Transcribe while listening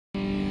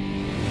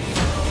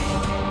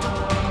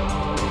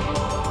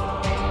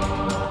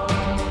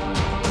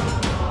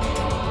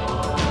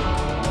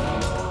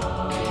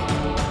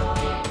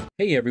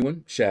Hey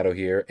everyone, Shaedow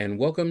here, and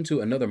welcome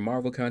to another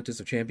Marvel Contest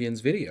of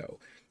Champions video.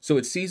 So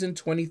it's season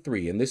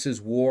 23, and this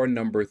is war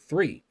number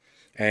 3.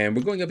 And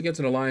we're going up against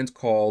an alliance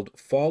called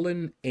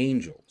Fallen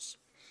Angels.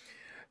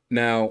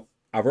 Now,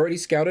 I've already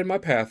scouted my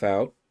path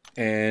out,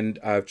 and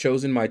I've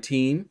chosen my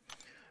team.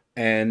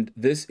 And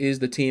this is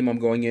the team I'm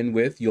going in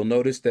with. You'll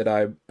notice that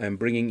I am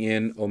bringing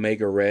in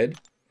Omega Red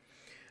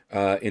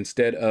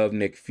instead of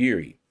Nick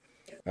Fury.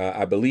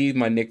 I believe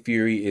my Nick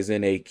Fury is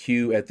in a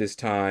queue at this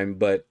time,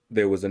 but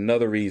there was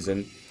another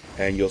reason,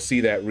 and you'll see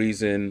that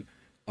reason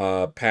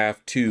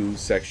Path 2,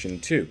 Section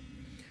 2.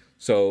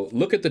 So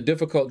look at the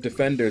difficult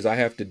defenders I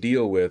have to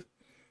deal with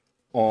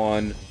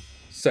on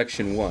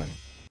Section 1.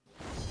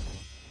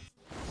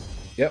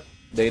 Yep,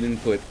 they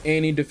didn't put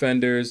any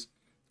defenders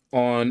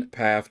on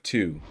Path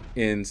 2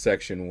 in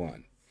Section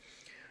 1.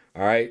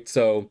 All right,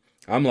 so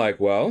I'm like,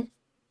 well,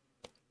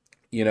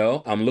 you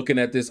know, I'm looking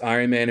at this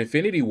Iron Man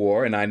Infinity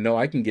War, and I know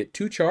I can get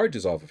 2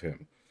 charges off of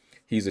him.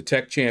 He's a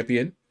tech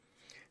champion,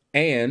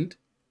 and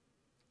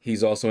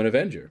he's also an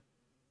Avenger.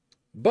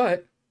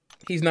 But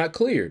he's not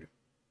cleared.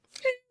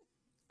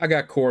 I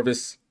got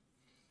Corvus.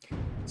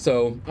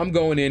 So I'm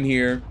going in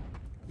here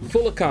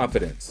full of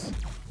confidence.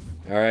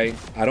 All right.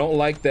 I don't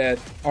like that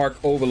arc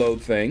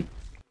overload thing.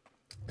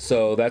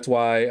 So that's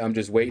why I'm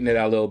just waiting it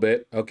out a little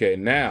bit. Okay,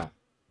 now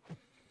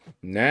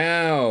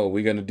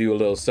we're going to do a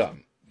little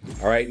something.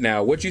 All right,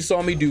 now what you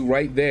saw me do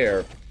right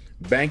there,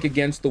 bank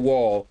against the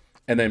wall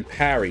and then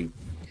parry,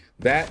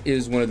 that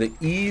is one of the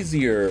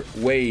easier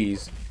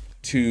ways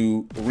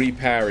to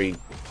reparry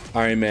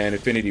Iron Man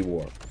Infinity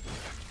War.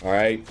 All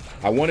right,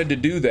 I wanted to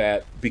do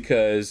that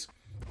because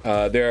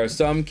there are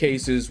some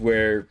cases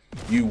where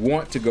you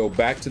want to go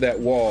back to that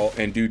wall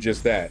and do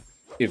just that.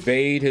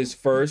 Evade his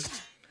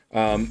first,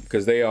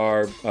 because they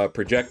are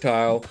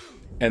projectile,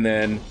 and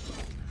then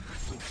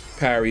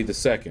parry the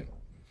second.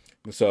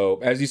 So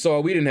as you saw,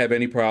 we didn't have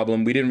any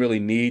problem. We didn't really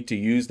need to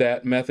use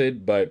that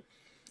method, but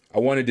I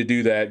wanted to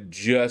do that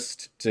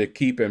just to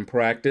keep in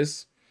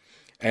practice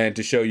and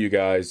to show you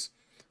guys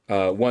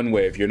one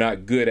way. If you're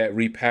not good at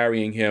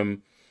reparrying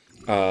him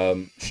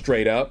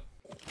straight up,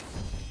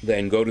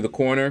 then go to the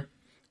corner,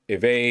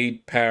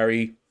 evade,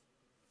 parry,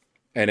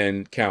 and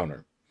then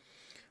counter.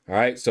 All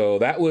right, so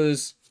that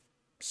was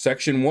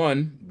Section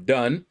 1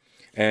 done.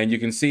 And you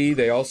can see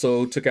they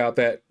also took out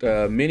that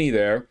mini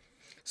there.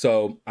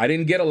 So I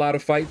didn't get a lot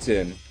of fights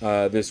in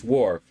this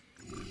war.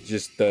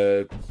 Just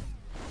the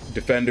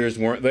defenders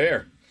weren't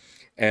there.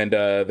 And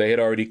they had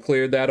already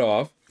cleared that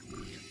off.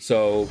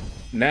 So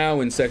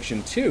now in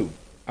Section 2,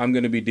 I'm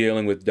going to be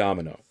dealing with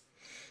Domino.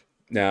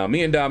 Now,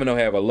 me and Domino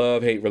have a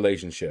love-hate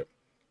relationship.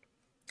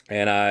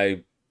 And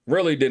I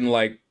really didn't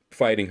like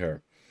fighting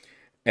her.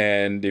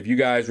 And if you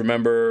guys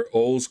remember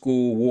old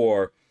school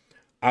war,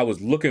 I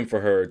was looking for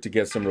her to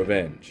get some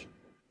revenge.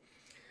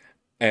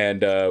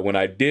 And when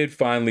I did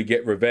finally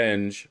get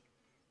revenge,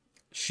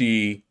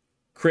 she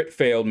crit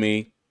failed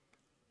me,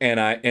 and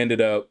I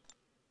ended up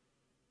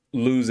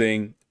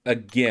losing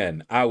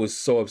again. I was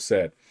so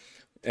upset.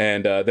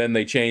 And then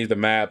they changed the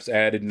maps,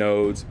 added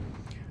nodes.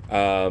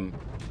 Now,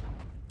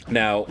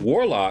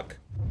 Warlock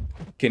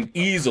can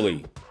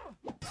easily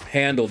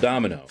handle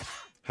Domino.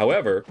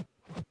 However,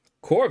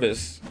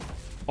 Corvus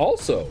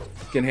also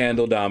can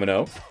handle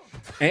Domino,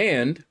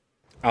 and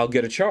I'll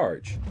get a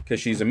charge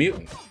because she's a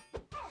mutant.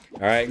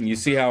 All right, and you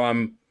see how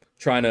I'm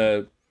trying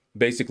to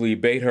basically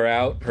bait her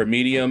out, her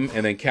medium,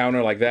 and then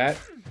counter like that?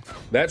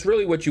 That's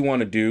really what you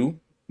want to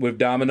do with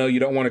Domino. You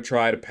don't want to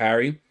try to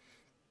parry.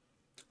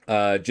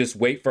 Just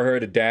wait for her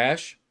to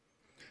dash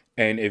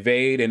and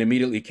evade and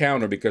immediately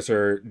counter, because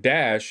her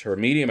dash, her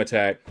medium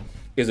attack,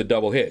 is a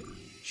double hit.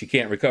 She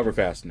can't recover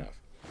fast enough.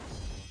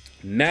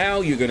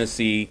 Now you're going to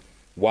see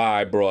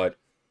why I brought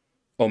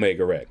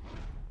Omega Red.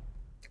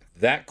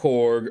 That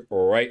Korg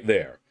right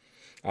there.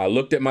 I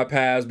looked at my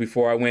paths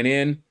before I went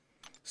in,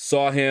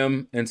 saw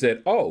him, and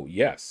said, oh,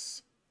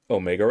 yes,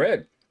 Omega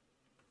Red.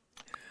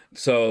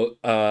 So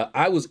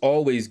I was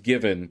always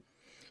given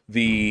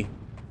the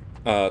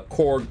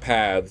Korg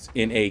paths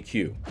in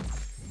AQ.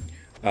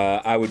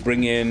 I would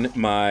bring in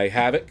my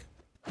Havoc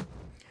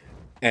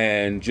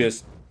and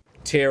just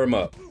tear him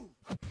up.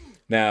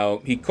 Now,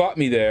 he caught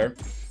me there,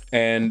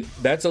 and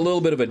that's a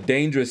little bit of a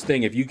dangerous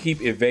thing. If you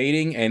keep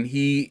evading and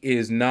he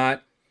is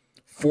not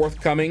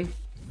forthcoming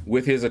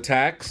with his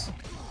attacks,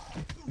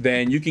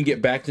 then you can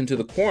get backed into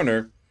the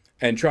corner,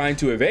 and trying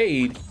to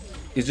evade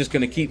is just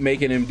going to keep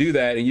making him do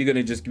that, and you're going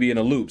to just be in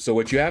a loop. So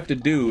what you have to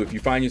do if you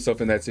find yourself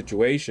in that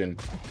situation,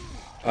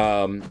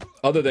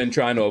 other than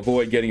trying to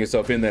avoid getting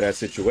yourself in that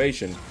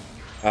situation,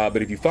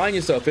 but if you find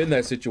yourself in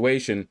that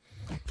situation,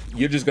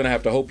 you're just going to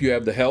have to hope you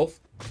have the health,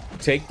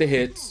 take the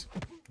hits,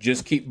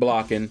 just keep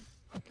blocking,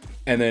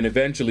 and then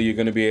eventually you're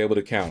going to be able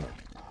to counter.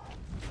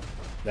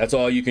 That's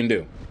all you can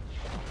do.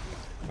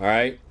 All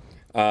right.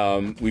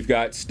 We've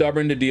got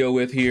Stubborn to deal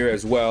with here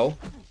as well,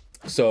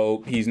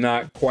 so he's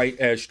not quite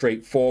as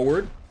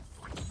straightforward.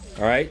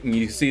 All right, and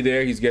you see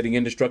there he's getting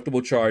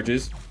indestructible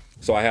charges,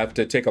 so I have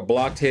to take a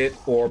blocked hit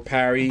or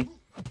parry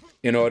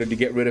in order to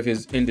get rid of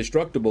his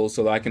indestructible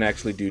so that I can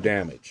actually do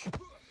damage.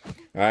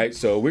 All right,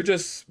 so we're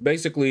just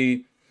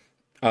basically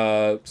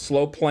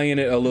slow playing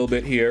it a little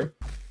bit here.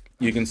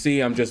 You can see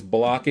I'm just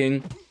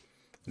blocking,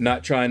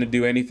 not trying to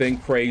do anything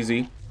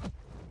crazy.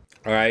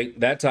 All right,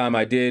 that time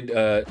I did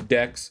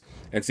Dex,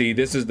 and see,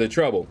 this is the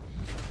trouble.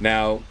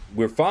 Now,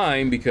 we're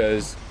fine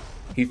because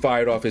he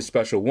fired off his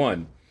special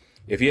one.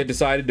 If he had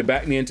decided to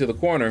back me into the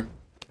corner,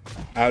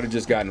 I would have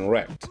just gotten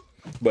wrecked.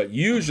 But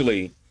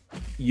usually,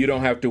 you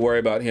don't have to worry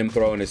about him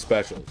throwing his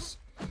specials.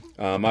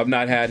 I've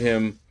not had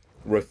him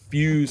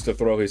refuse to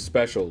throw his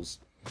specials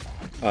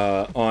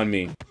on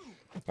me.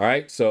 All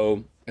right,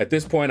 so at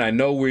this point, I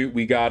know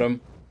we got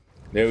him.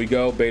 There we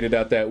go, baited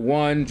out that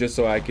one just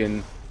so I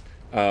can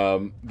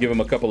give him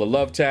a couple of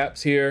love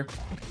taps here.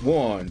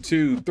 1,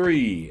 2,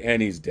 3,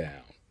 and he's down.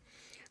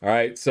 All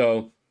right,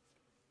 so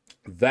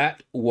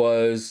that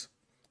was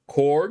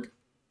Korg.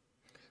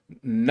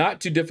 Not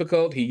too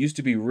difficult. He used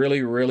to be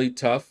really, really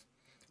tough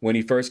when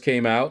he first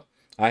came out.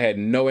 I had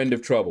no end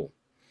of trouble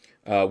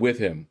with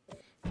him.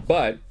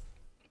 But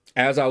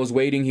as I was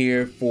waiting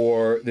here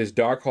for this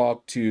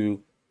Darkhawk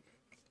to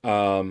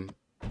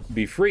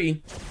be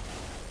free,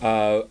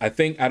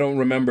 I don't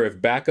remember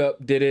if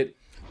backup did it,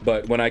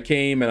 but when I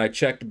came and I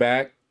checked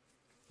back,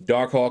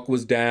 Darkhawk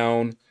was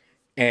down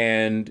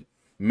and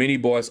Mini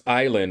Boss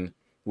Island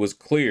was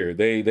clear.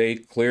 They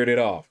cleared it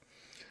off.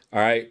 All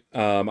right,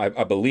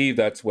 I believe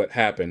that's what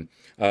happened.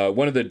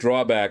 One of the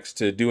drawbacks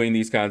to doing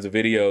these kinds of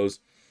videos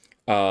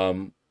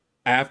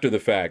after the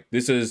fact,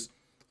 this is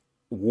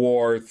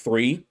War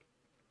 3,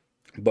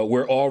 but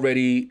we're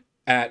already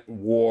at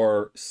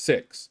War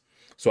 6.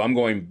 So I'm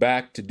going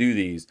back to do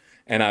these.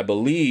 And I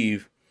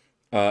believe,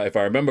 if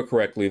I remember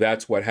correctly,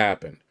 that's what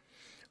happened.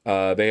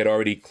 They had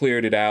already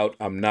cleared it out.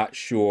 I'm not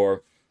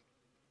sure.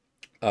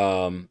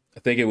 I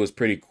think it was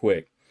pretty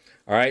quick.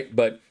 All right,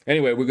 but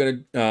anyway, we're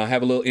going to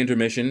have a little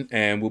intermission,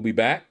 and we'll be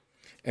back,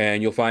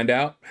 and you'll find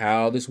out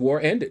how this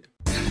war ended.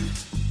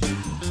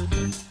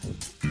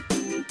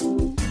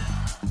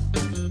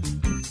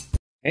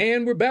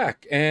 And we're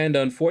back, and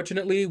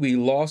unfortunately, we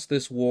lost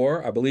this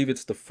war. I believe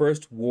it's the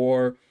first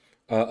war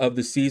of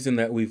the season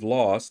that we've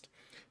lost,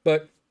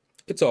 but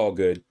it's all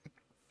good.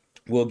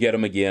 We'll get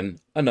them again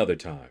another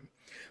time.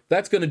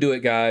 That's going to do it,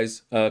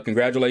 guys.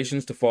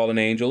 Congratulations to Fallen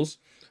Angels.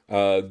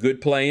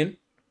 Good playing.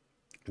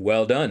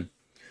 Well done.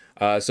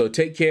 So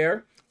take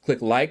care.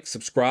 Click like,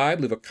 subscribe,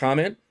 leave a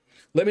comment.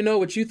 Let me know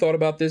what you thought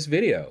about this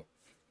video.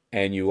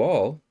 And you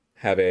all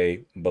have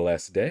a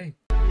blessed day.